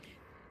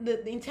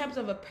in terms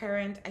of a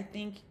parent, I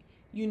think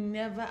you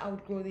never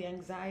outgrow the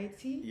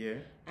anxiety. Yeah.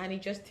 And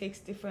it just takes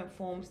different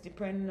forms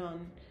depending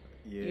on,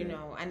 Yeah. you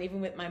know. And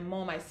even with my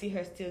mom, I see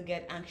her still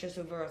get anxious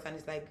over us, and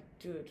it's like,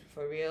 dude,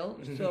 for real.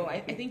 So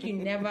I think you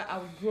never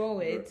outgrow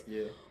it.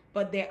 Yeah.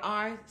 But there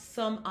are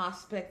some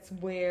aspects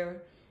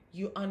where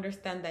you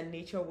understand that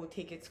nature will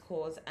take its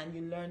course, and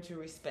you learn to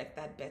respect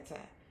that better.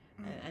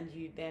 And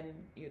you then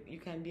you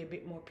can be a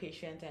bit more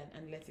patient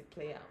and let it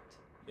play out.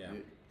 Yeah.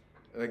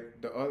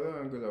 Like the other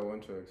angle I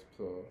want to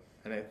explore,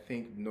 and I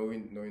think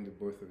knowing the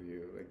both of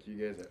you, like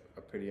you guys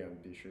are pretty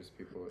ambitious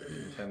people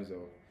in terms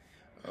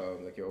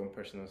of like your own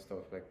personal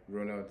stuff. Like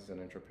Ronald is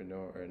an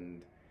entrepreneur,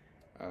 and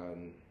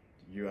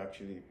you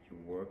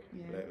work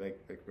like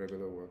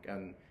regular work,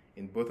 and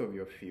in both of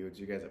your fields,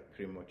 you guys are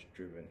pretty much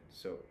driven.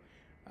 So,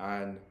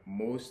 and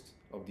most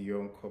of the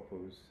young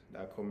couples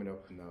that are coming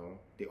up now,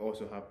 they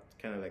also have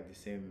kind of like the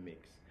same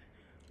mix,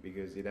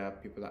 because either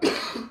people are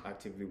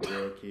actively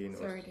working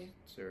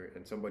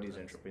and somebody's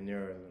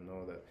entrepreneurial and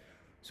all that.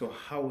 So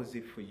how was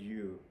it for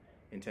you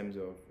in terms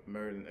of,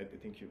 Marilyn, I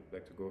think you'd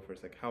like to go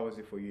first, like how was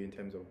it for you in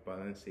terms of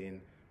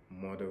balancing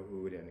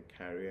motherhood and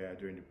career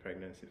during the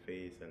pregnancy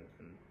phase and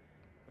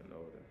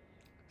all that?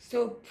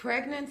 So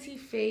pregnancy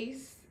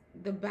phase,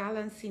 the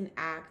balancing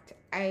act,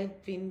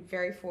 I've been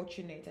very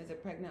fortunate as a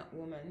pregnant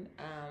woman.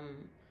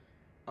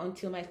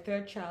 Until my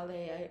third child,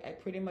 I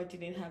pretty much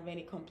didn't have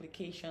any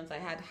complications. I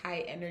had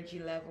high energy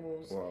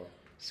levels. Wow.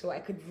 So I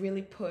could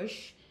really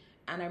push.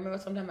 And I remember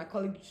sometimes my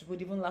colleagues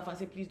would even laugh and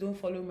say, please don't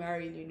follow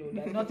Marilyn, you know,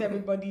 that not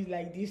everybody's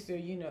like this, so,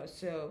 you know.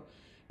 So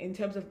in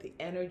terms of the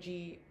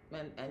energy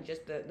and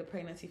just the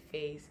pregnancy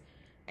phase,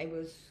 I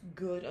was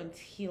good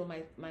until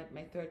my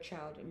third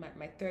child.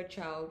 My third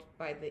child,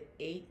 by the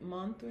 8th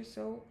month or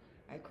so,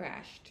 I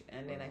crashed.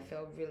 And then I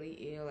felt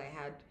really ill. I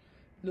had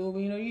low,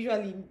 you know,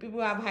 usually people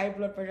have high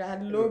blood pressure. I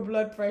had low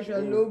blood pressure,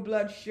 low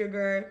blood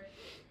sugar.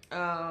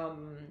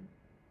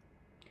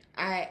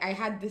 I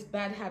had this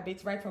bad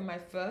habit right from my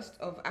first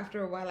of,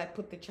 after a while I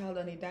put the child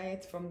on a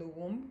diet from the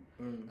womb,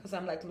 because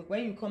I'm like, look,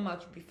 when you come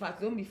out, you be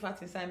fat. Don't be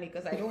fat inside me,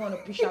 because I don't want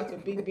to push out a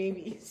big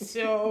baby.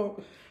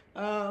 So,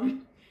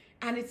 and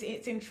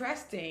it's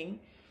interesting.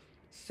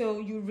 So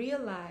you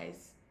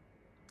realize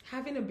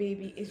having a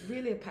baby is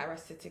really a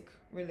parasitic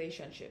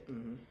relationship,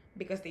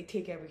 because they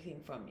take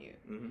everything from you.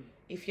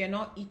 If you're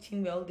not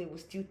eating well, they will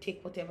still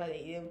take whatever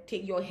they'll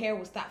take. Your hair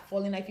will start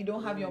falling. If you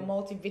don't have your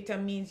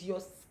multivitamins,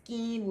 your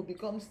skin will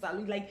become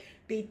sallow. Like,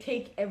 they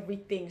take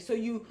everything. So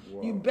you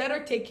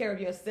better take care of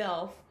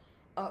yourself,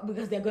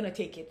 because they're gonna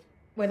take it,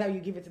 whether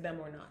you give it to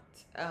them or not.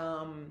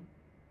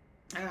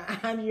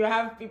 And you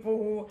have people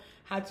who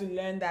had to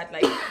learn that,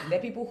 like, there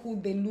are people who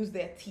they lose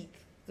their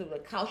teeth. So the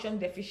calcium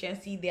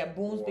deficiency, their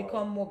bones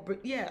become more.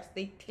 Yes,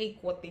 they take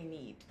what they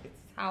need. It's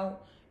how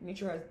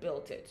nature has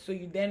built it. So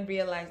you then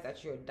realize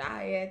that your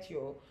diet,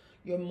 your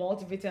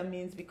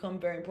multivitamins become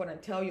very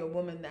important. Tell your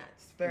woman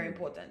that's very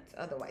important.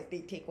 Otherwise,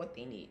 they take what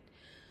they need.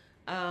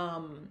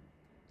 And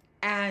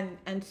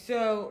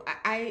so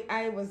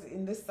I was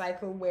in this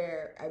cycle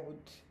where I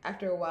would,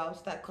 after a while,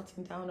 start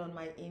cutting down on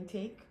my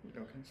intake,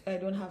 so I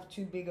don't have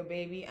too big a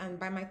baby. And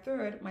by my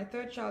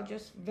third child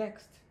just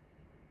vexed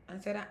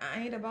and said, I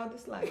ain't about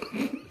this life,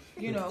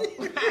 you know.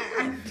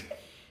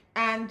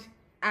 and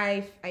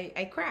I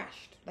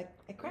crashed,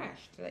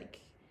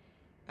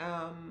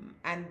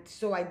 and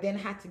so I then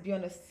had to be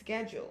on a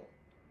schedule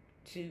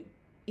to,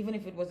 even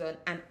if it was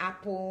an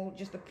apple,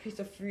 just a piece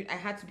of fruit, I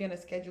had to be on a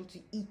schedule to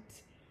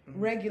eat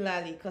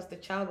regularly, because the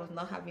child was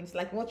not having. It's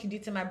like what you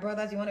did to my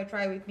brothers. You want to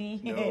try with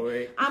me? No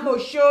way. I'm gonna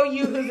show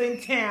you who's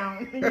in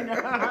town. You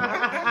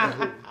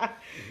know?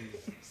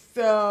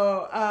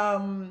 So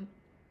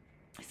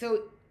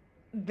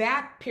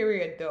that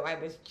period, though, I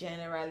was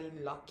generally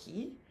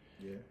lucky.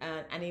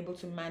 And able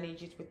to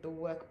manage it with the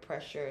work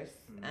pressures.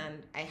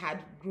 And I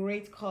had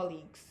great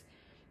colleagues.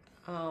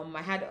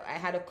 I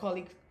had a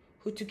colleague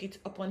who took it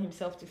upon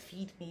himself to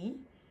feed me.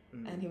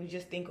 And he would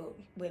just think, oh,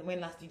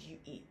 when last did you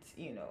eat?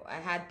 You know, I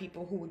had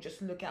people who would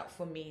just look out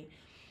for me.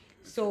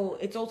 So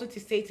it's also to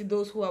say to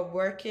those who are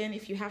working,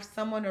 if you have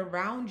someone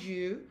around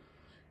you,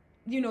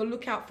 you know,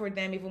 look out for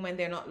them even when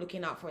they're not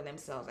looking out for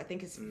themselves. I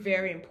think it's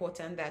very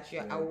important that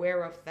you're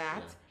aware of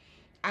that.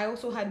 I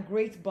also had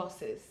great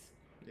bosses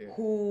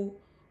who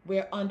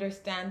were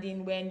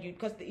understanding when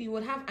because you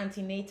would have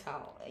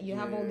antenatal, you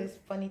have all these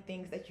funny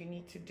things that you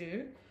need to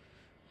do.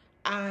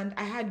 And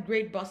I had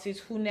great bosses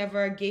who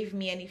never gave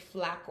me any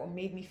flack or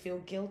made me feel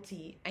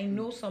guilty. I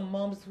know some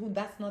moms who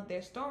that's not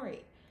their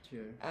story.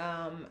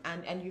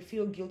 And you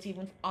feel guilty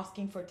even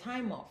asking for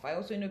time off. I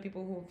also know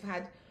people who've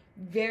had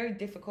very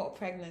difficult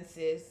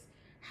pregnancies,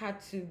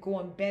 had to go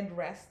on bed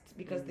rest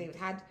because they've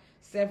had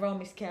several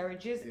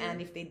miscarriages,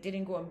 and if they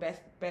didn't go on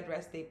bed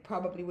rest, they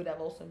probably would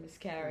have also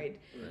miscarried.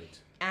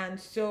 And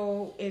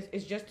so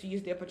it's just to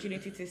use the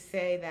opportunity to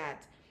say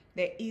that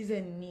there is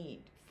a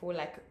need for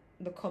like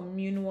the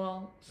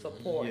communal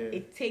support.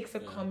 It takes a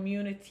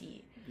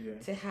community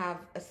to have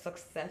a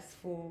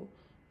successful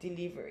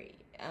delivery.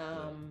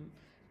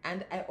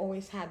 And I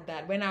always had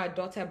that. When our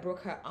daughter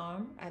broke her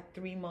arm at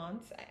 3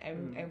 months, I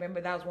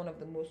remember that was one of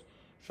the most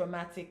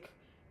traumatic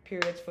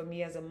periods for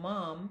me as a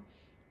mom.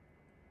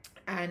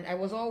 And I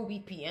was all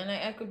weepy, and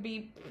I could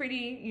be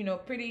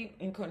pretty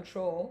in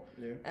control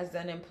as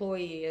an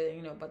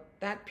employee, but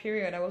that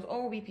period I was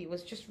all weepy. It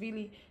was just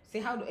really, say,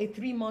 how do a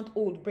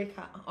 3-month-old break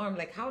her arm?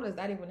 Like, how does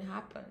that even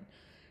happen?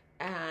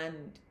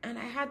 And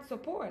I had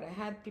support. I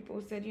had people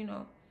who said,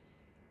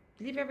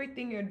 leave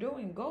everything you're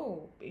doing,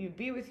 go, you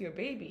be with your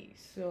baby.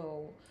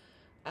 So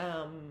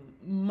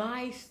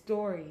my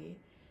story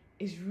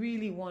is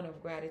really one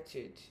of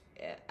gratitude.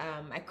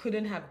 I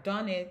couldn't have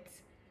done it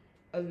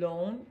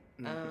alone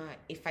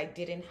if I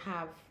didn't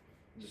have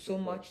so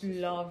much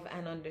love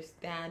and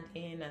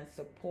understanding and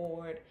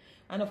support,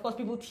 and of course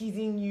people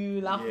teasing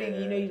you,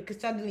 laughing, because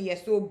suddenly you're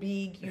so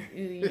big,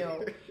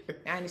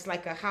 and it's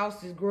like a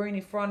house is growing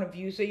in front of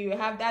you, so you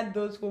have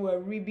those who were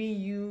ribbing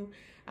you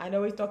and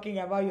always talking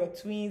about your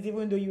twins,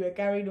 even though you were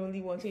carried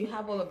only one. So you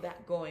have all of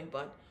that going,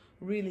 but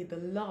really the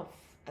love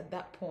at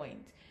that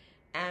point.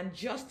 And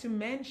just to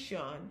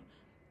mention,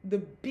 the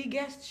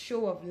biggest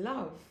show of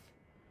love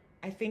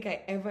I think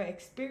I ever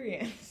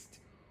experienced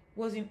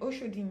was in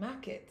Oshodi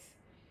Market.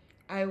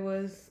 My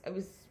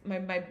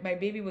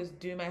baby was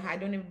due. I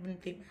don't even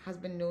think my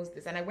husband knows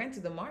this. And I went to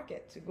the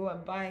market to go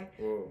and buy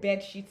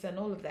bed sheets and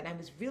all of that. I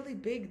was really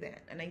big then.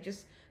 And I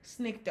just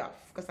sneaked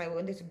off because I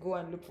wanted to go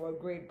and look for a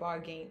great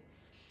bargain.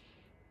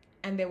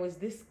 And there was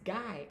this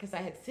guy, because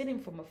I had seen him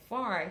from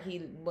afar.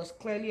 He was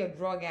clearly a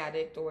drug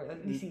addict, or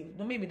at least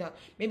maybe not.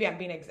 Maybe I'm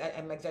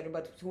exaggerating,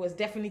 but he was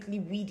definitely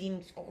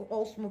weeding,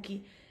 all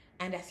smoky.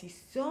 And as he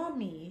saw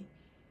me,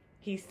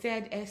 he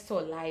said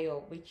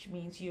 "Esolayo," which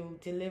means you'll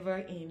deliver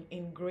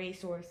in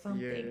grace or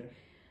something.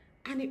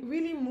 Yeah. And it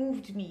really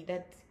moved me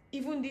that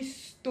even this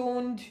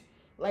stoned,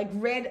 like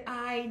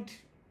red-eyed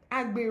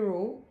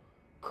Agbero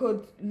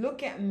could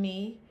look at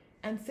me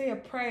and say a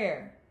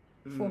prayer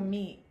for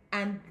me.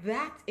 And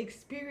that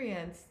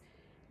experience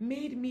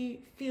made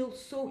me feel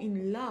so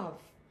in love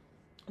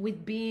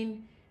with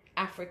being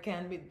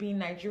African, with being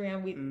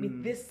Nigerian,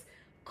 with this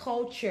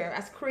culture,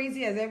 as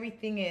crazy as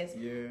everything is,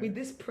 with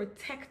this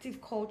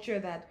protective culture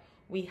that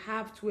we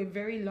have to a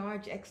very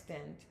large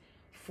extent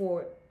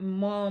for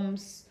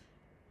moms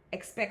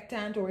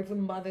expectant or even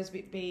mothers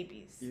with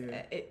babies.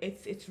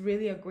 It's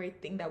really a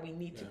great thing that we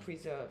need to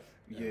preserve.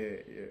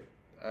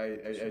 I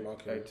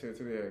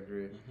totally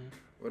agree.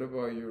 What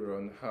about you,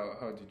 Ron?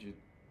 How did you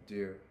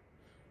deal?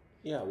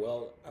 Yeah,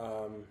 well,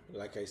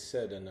 like I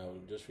said, and I'll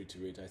just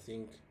reiterate, I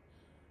think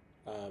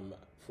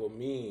for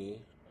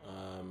me,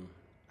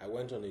 I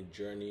went on a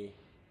journey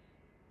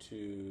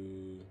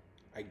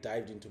I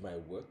dived into my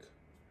work,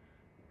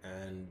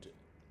 and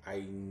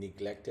I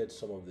neglected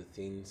some of the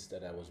things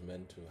that I was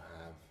meant to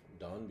have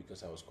done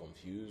because I was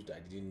confused. I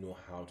didn't know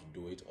how to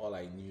do it. All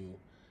I knew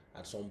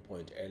at some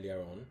point earlier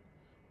on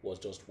was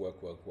just work.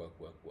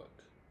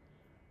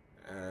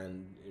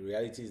 And the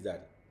reality is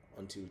that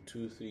until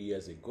 2-3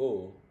 years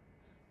ago,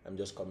 I'm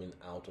just coming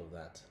out of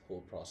that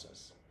whole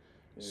process.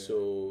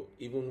 So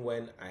even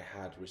when I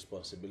had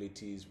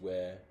responsibilities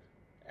where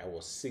I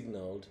was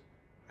signaled,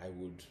 I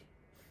would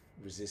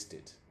resist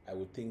it. I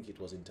would think it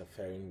was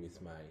interfering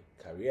with my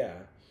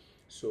career.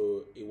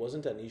 So it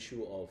wasn't an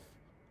issue of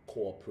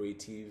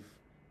cooperative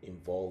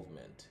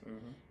involvement.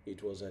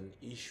 It was an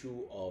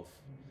issue of,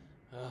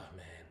 oh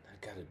man,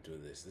 I gotta do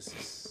this. This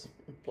is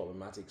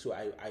problematic. So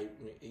I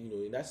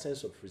in that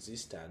sense of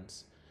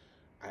resistance,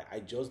 I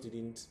just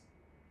didn't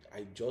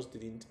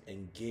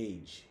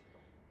engage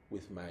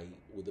with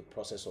the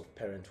process of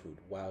parenthood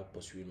while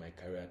pursuing my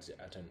career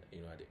at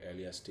the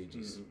earlier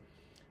stages,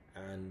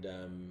 and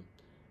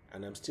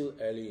I'm still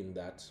early in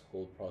that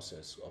whole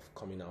process of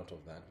coming out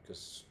of that,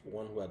 because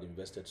one who had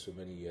invested so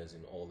many years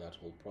in all that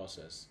whole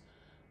process,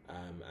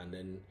 and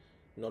then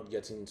not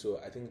getting to.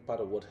 I think part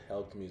of what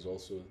helped me is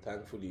also,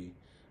 thankfully,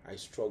 I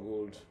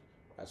struggled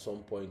at some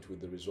point with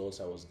the results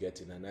I was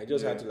getting, and I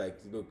just had to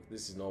look,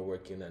 this is not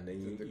working, and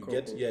then you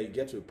get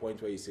to a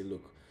point where you say,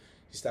 look.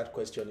 You start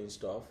questioning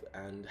stuff,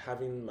 and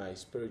having my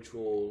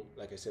spiritual,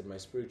 like I said, my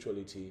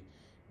spirituality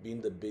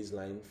being the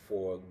baseline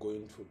for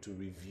going to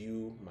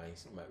review my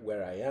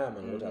where I am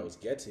and what I was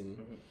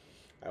getting,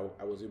 I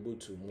was able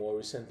to more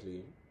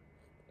recently,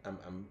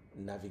 I'm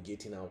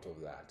navigating out of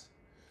that.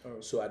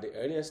 So at the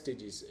earlier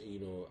stages,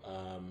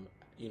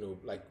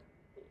 like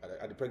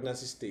at the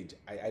pregnancy stage,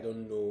 I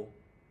don't know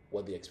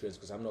what the experience,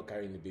 because I'm not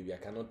carrying the baby. I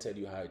cannot tell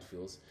you how it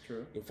feels.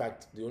 True. In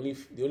fact, the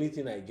only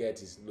thing I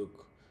get is,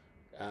 look,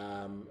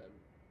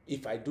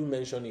 if I do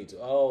mention it,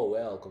 oh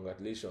well,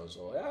 congratulations,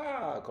 or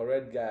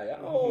correct guy,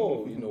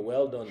 oh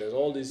well done. There's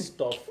all this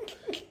stuff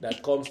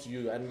that comes to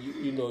you, and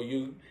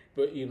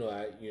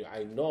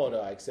I nod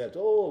or I accept.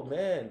 Oh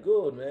man,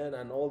 good man,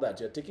 and all that.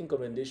 You're taking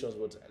commendations,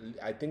 but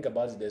I think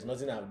about it. There's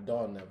nothing I've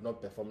done. I've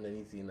not performed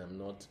anything. I'm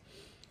not.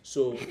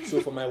 So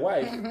for my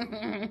wife,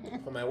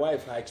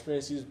 her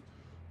experiences,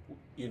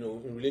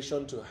 in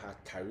relation to her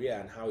career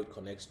and how it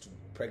connects to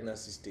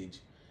pregnancy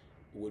stage,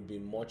 would be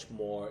much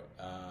more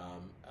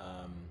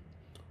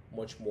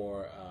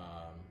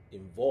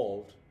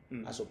involved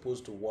as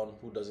opposed to one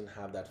who doesn't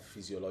have that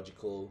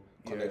physiological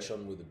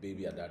connection with the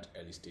baby at that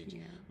early stage.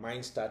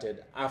 Mine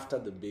started after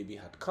the baby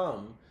had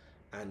come,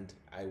 and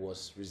I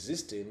was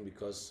resisting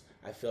because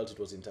I felt it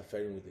was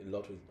interfering with a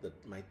lot with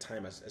my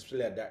time,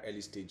 especially at that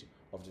early stage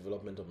of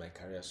development of my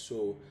career.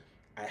 So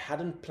I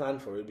hadn't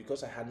planned for it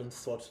because I hadn't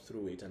thought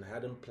through it, and I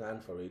hadn't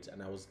planned for it.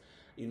 And I was,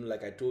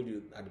 like I told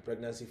you, at the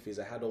pregnancy phase,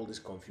 I had all this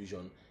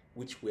confusion,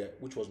 which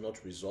was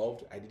not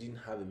resolved. I didn't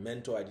have a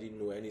mentor. I didn't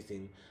know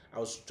anything. I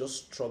was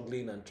just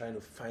struggling and trying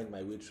to find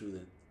my way through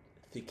the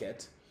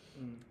thicket.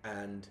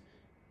 And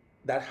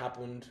that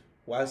happened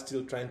while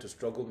still trying to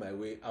struggle my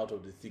way out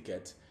of the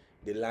thicket.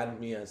 They land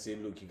me and say,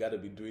 look, you got to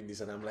be doing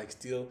this. And I'm like,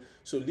 still.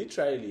 So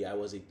literally, I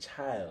was a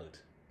child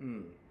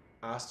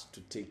asked to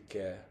take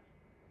care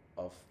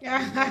of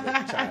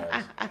another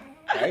child.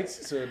 Right?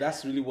 So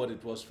that's really what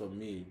it was for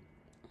me.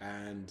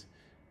 And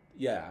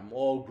yeah, I'm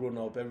all grown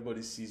up.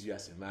 Everybody sees you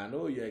as a man.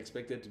 Oh, you're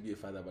expected to be a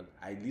father. But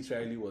I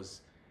literally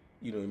was,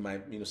 in my,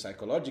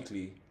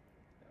 psychologically,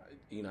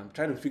 I'm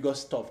trying to figure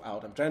stuff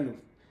out. I'm trying to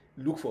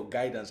look for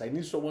guidance. I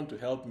need someone to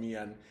help me.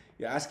 And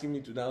you're asking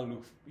me to now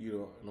look,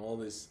 and all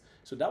this.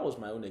 So that was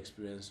my own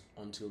experience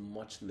until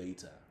much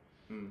later,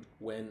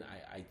 when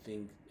I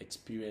think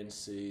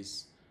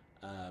experiences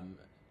had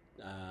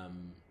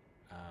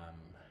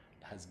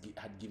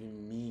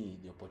given me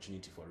the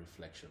opportunity for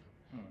reflection,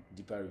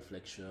 deeper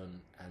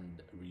reflection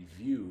and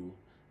review,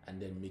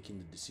 and then making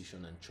the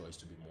decision and choice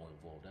to be more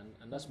involved.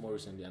 And that's more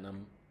recently. And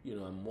I'm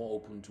more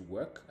open to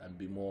work and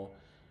be more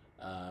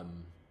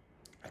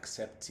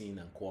accepting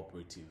and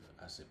cooperative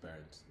as a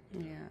parent.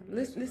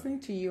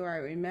 Listening to you, I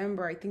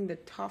remember, I think the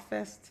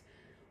toughest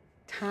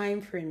time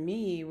for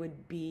me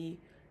would be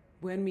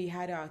when we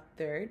had our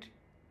third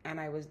and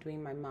I was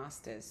doing my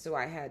master's. So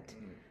I had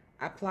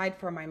applied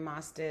for my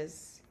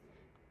master's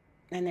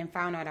and then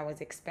found out I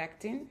was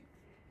expecting.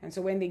 And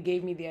so when they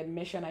gave me the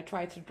admission, I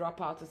tried to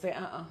drop out to say,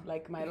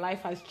 like my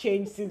life has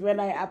changed since when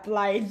I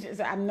applied.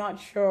 So I'm not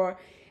sure.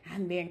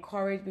 And they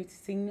encouraged me to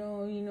say,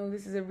 no,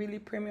 this is a really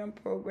premium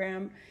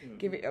program.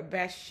 Give it your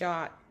best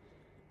shot.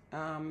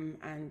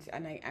 And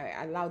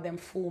I allowed them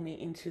fool me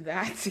into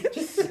that.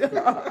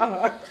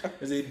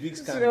 There's a big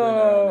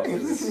scandal.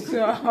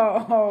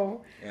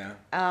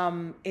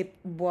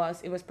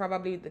 It was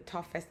probably the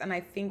toughest. And I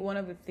think one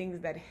of the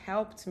things that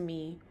helped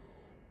me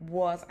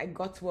was I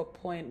got to a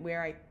point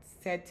where I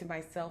said to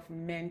myself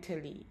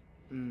mentally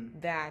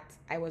that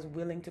I was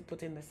willing to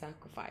put in the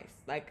sacrifice.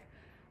 Like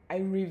I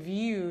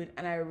reviewed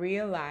and I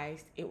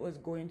realized it was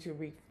going to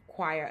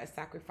require a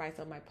sacrifice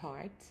on my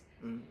part.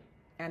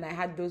 And I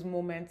had those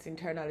moments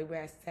internally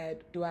where I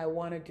said, do I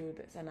want to do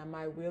this? And am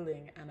I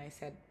willing? And I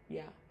said,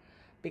 yeah.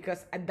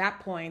 Because at that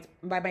point,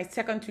 by my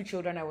second two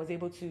children, I was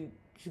able to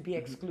be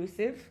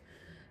exclusive.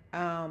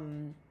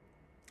 And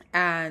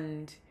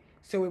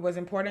so it was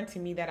important to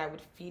me that I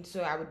would feed.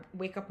 So I would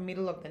wake up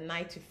middle of the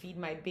night to feed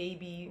my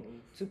baby,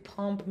 to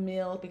pump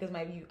milk, because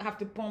you have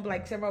to pump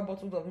like several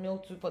bottles of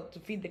milk to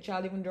feed the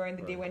child even during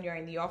the day when you're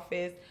in the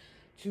office,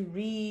 to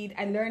read.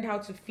 I learned how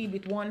to feed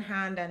with one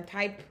hand and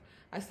type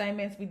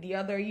assignments with the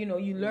other. You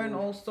learn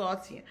all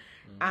sorts.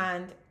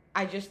 And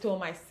I just told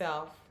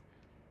myself,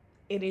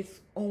 it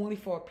is only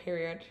for a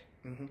period.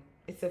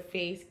 It's a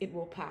phase. It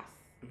will pass.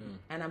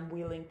 And I'm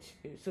willing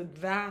to. So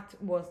that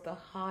was the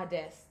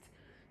hardest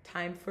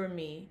time for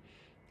me.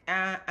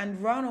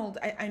 And Ronald,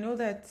 I know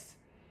that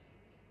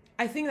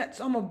I think that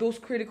some of those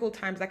critical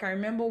times, like I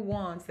remember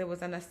once there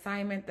was an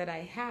assignment that I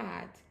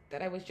had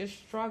that I was just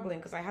struggling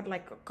because I had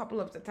like a couple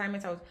of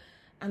assignments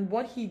and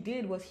what he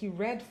did was he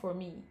read for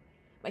me.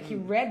 Like he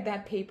read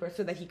that paper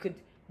so that he could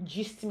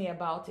gist me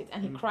about it,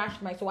 and he crashed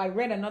so I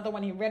read another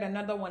one, he read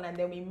another one, and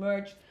then we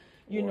merged,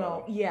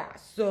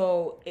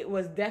 so it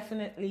was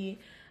definitely.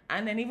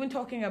 And then even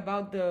talking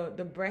about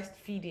the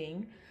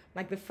breastfeeding,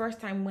 like the first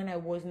time when I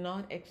was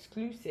not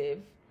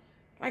exclusive,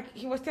 like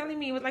he was telling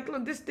me, he was like,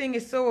 look, this thing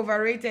is so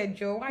overrated,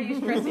 Joe. Why are you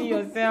stressing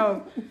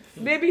yourself?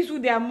 Babies who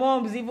their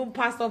moms even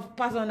pass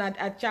on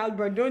at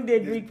childbirth, don't they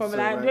drink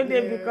formula? Don't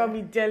they become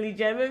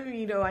intelligent?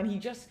 And he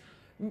just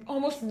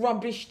almost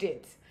rubbished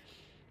it.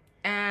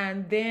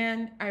 And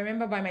then I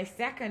remember by my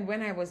second,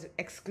 when I was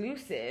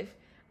exclusive,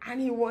 and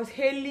he was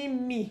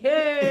hailing me,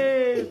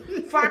 hey,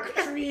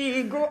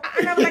 factory, go.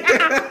 And I'm like,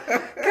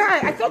 guy,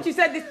 I thought you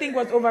said this thing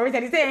was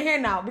overrated. He said, hey,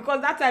 now, because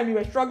that time you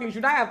were struggling,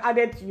 should I have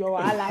added to your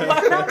ally?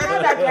 But now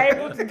that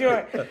you're able to do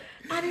it.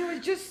 And it was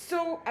just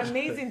so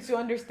amazing to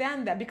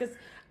understand that, because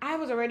I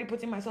was already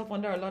putting myself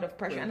under a lot of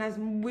pressure. And as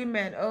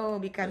women,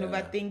 we can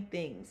overthink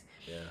things.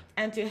 Yeah.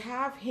 And to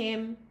have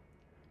him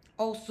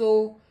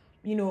also,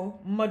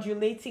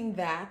 modulating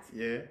that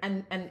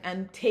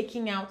and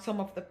taking out some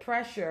of the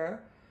pressure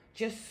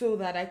just so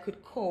that I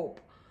could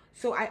cope.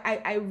 So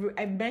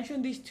I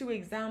mentioned these two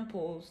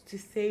examples to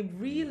say,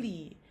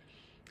 really,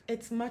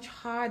 it's much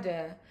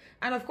harder.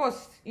 And of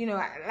course,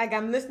 like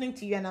I'm listening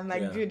to you and I'm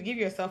like, dude, give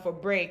yourself a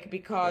break,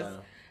 because,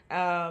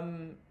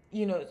 and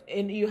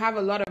you have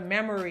a lot of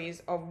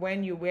memories of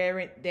when you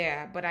weren't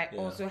there, but I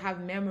also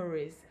have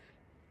memories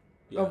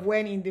of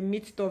when in the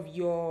midst of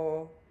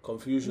your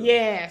confusion.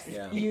 Yes,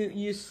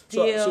 you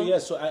still.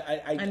 So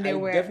I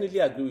definitely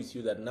agree with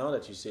you that now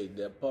that you say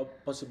there are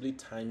possibly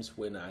times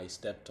when I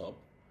stepped up.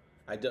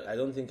 I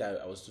don't think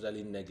I was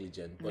totally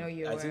negligent, but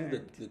I think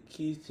the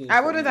key thing.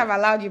 I wouldn't have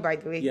allowed you, by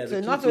the way. Yeah,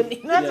 so not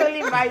only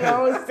by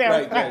your own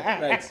self.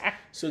 right.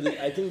 So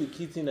I think the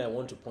key thing I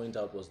want to point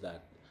out was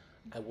that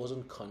I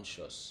wasn't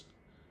conscious,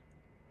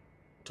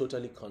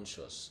 totally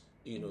conscious.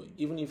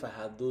 Even if I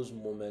had those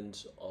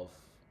moments of,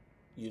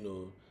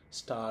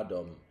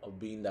 stardom of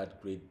being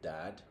that great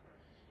dad,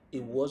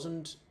 it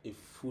wasn't a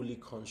fully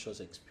conscious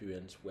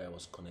experience where I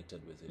was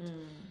connected with it.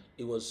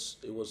 It was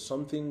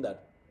something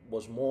that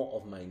was more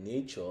of my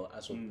nature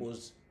as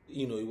opposed,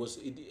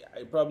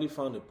 I probably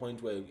found a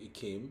point where it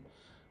came,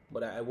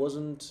 but I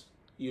wasn't,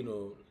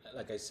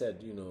 like I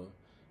said,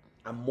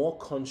 I'm more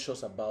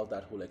conscious about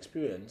that whole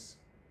experience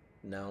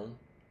now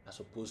as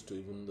opposed to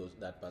even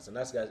that past. And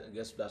I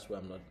guess that's why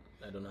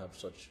I don't have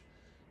such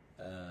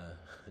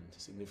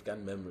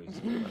significant memories.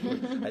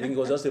 I think it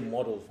was just a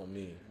model for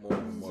me, more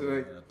so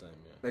at that time.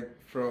 Yeah. Like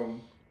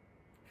from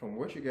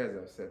what you guys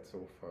have said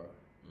so far,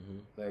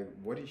 like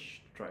what is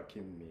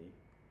striking me,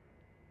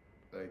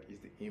 like, is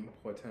the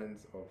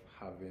importance of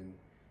having,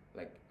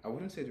 like, I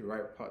wouldn't say the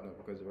right partner,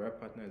 because the right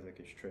partner is like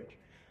a stretch.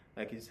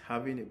 Like, it's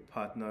having a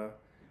partner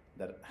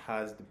that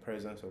has the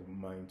presence of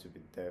mind to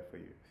be there for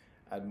you,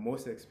 and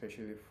most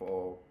especially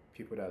for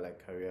people that are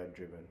like career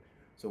driven.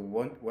 So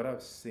what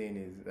I've seen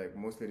is, like,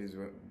 most ladies,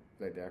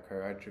 like, they are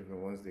career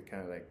driven once they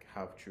kind of like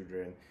have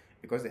children,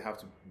 because they have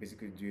to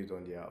basically do it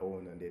on their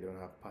own and they don't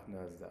have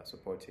partners that are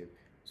supportive.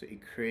 So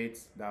it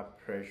creates that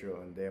pressure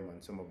on them,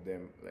 and some of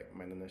them like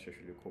might not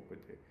necessarily cope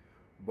with it.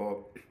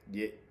 But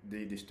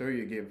the story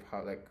you gave,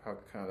 how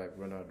kind of like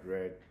Ronald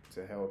read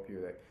to help you,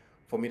 like,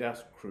 for me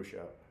that's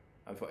crucial.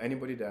 And for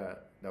anybody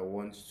that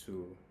wants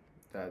to,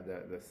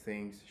 that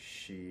thinks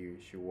she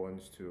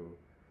wants to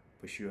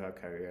pursue her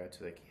career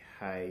to like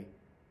a high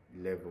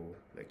level,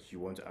 like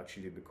you want to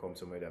actually become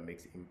somebody that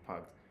makes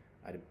impact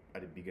at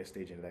the biggest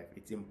stage in life,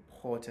 it's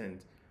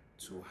important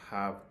to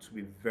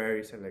be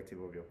very selective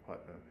of your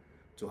partner,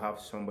 to have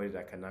somebody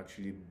that can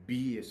actually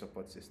be a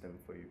support system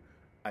for you,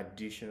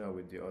 additional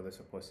with the other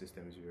support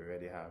systems you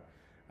already have,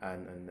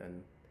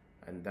 and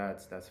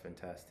that's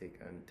fantastic.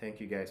 And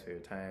thank you guys for your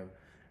time.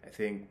 I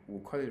think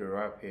we'll call it a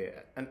wrap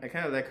here. And I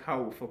kind of like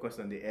how we focused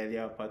on the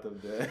earlier part of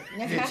the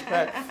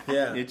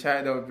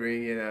child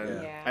upbringing,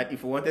 and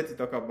if we wanted to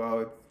talk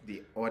about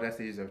the other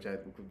stages of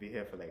childhood, we could be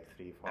here for like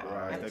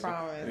 3-4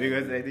 hours.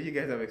 Because I think you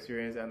guys have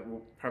experience, and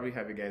we'll probably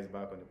have you guys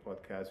back on the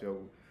podcast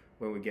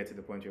when we get to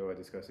the point where we're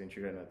discussing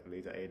children at a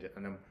later age.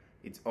 And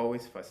it's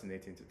always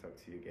fascinating to talk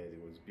to you guys.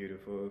 It was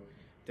beautiful.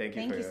 Thank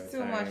you for your time. Thank you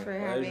so much for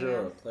having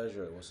us.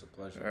 Pleasure. It was a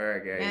pleasure. All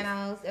right, guys. And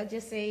I'll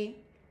just say,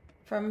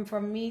 from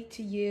me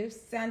to you,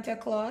 Santa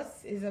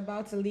Claus is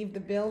about to leave the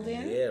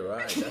building. Yeah,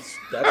 right.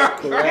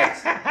 That's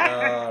correct.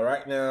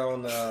 Right now,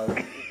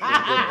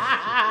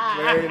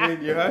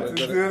 you have to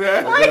do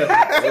that.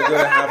 We're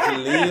gonna have to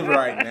leave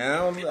right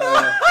now,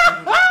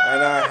 and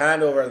I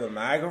hand over the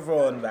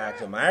microphone back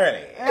to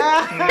Marilyn.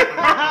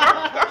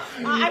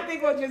 I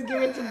think we'll just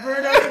give it to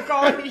Bruno to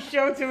call his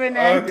show to an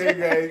end. Okay,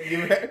 guys,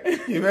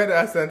 you heard our Santa